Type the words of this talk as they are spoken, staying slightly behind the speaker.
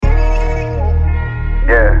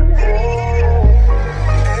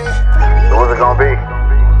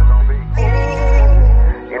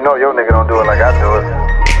do it like I do it.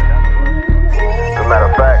 As a matter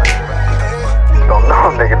of fact, don't know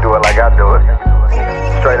a nigga do it like I do it.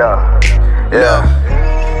 Straight up.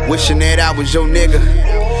 Yeah. Wishing that I was your nigga.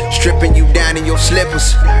 Stripping you down in your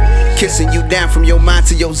slippers. Kissing you down from your mind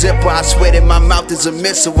to your zipper. I swear that my mouth is a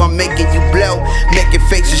missile. I'm making you blow, making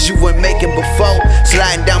faces you weren't making before.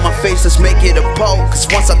 Sliding down my face, let's make it a pole. Cause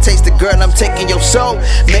once I taste the girl, I'm taking your soul.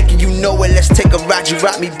 Making you know it, let's take a ride. You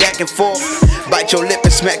rock me back and forth. Bite your lip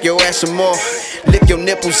and smack your ass some more. Lick your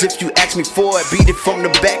nipples if you ask me for it. Beat it from the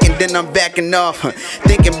back and then I'm backing off.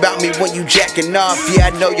 Thinking about me when you jacking off. Yeah,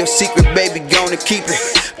 I know your secret, baby, gonna keep it.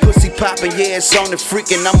 Pussy poppin', yeah, it's on the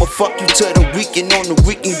freakin'. I'ma fuck you till the weekend. On the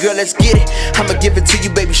weekend, girl, let's get it. I'ma give it to you,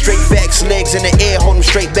 baby, straight facts. Legs in the air, hold them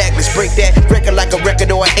straight back. Let's break that record like a record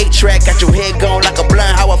or an 8-track. Got your head gone like a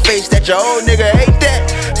blind. How I face that, your old nigga hate that.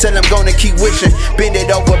 Tell him gonna keep wishing. Bend it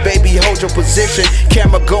over, baby, hold your position.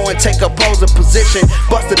 Camera go and take a pose of position.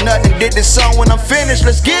 Bust a nut and did this song when I'm finished.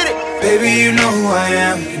 Let's get it. Baby, you know who I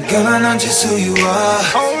am. Girl, I know just who you are.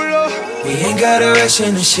 We ain't gotta rush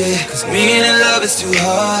into shit, cause being in love is too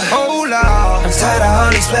hard. I'm tired of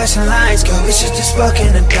all these flashing lights, girl, we should just fuck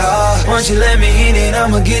in the dark. Once you let me in it,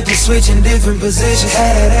 I'ma get to switch in different positions.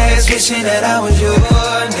 Had that ass wishing that I was your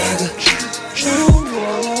nigga.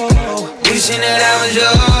 Wishing that I was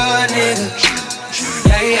your nigga.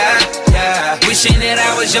 Yeah, yeah, yeah. Wishing that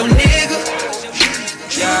I was your nigga.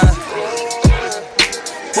 Yeah.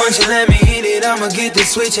 Once you let me hit it, I'ma get to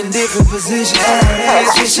switch in different positions.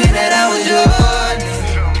 Wishing that I was your nigga.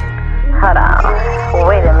 Hold on,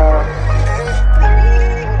 wait a minute.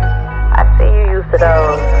 I see you used to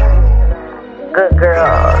those good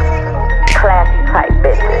girls, classy type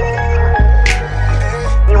bitches.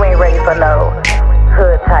 You ain't ready for no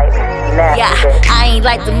hood type, nasty bitch. I ain't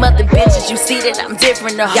like the mother bitches. You see that I'm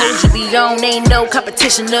different. The hoes you be on, ain't no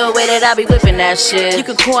competition. No way that I be whipping that shit. You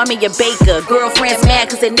can call me your baker. Girlfriend's mad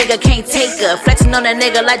cause that nigga can't take her. Flexing on that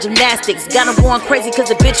nigga like gymnastics. Got him going crazy cause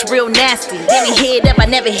the bitch real nasty. Then he hit up, I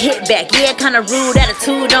never hit back. Yeah, kinda rude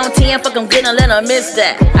attitude on 10. Fuck I'm gonna let her miss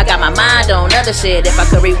that. I got my mind on other shit. If I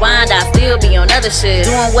could rewind, I'd still be on other shit.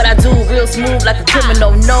 Doing what I do real smooth like a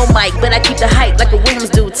criminal. No mic, but I keep the hype like a Williams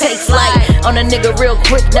do. Take flight on a nigga real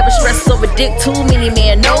quick. Never stress over dick. Too many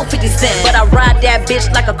men, no 50 cent. But I ride that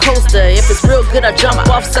bitch like a coaster. If it's real good, I jump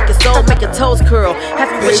off, suck your soul, make your toes curl.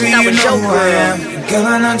 Have you wishing I was your girl. Girl,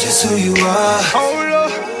 I know just who you are.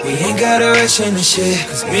 We ain't gotta rush into shit,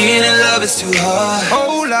 cause being in love is too hard.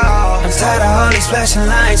 I'm tired of all these flashing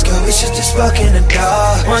lights, girl, we should just fuck in the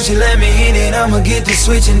dark. Once you let me in it, I'ma get to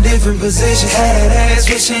switch in different positions. Had that ass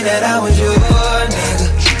wishing that I was your nigga.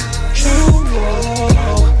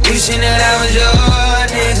 Wishing that I was your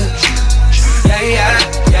nigga. Yeah, yeah,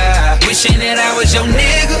 yeah. Wishing that I was your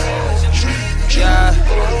nigga. Yeah.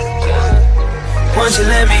 Once you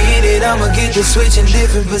let me hit it, I'ma get to switch in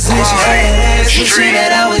different positions. Wishing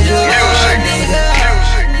that I was your nigga.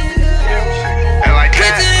 And like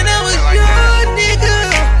that. Wishing that I was your nigga.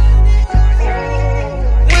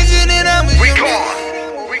 Wishing that I was your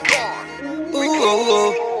nigga. We gone.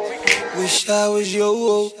 Ooh, wish I was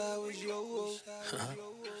your.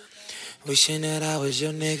 Wishing that I was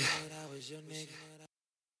your nigga.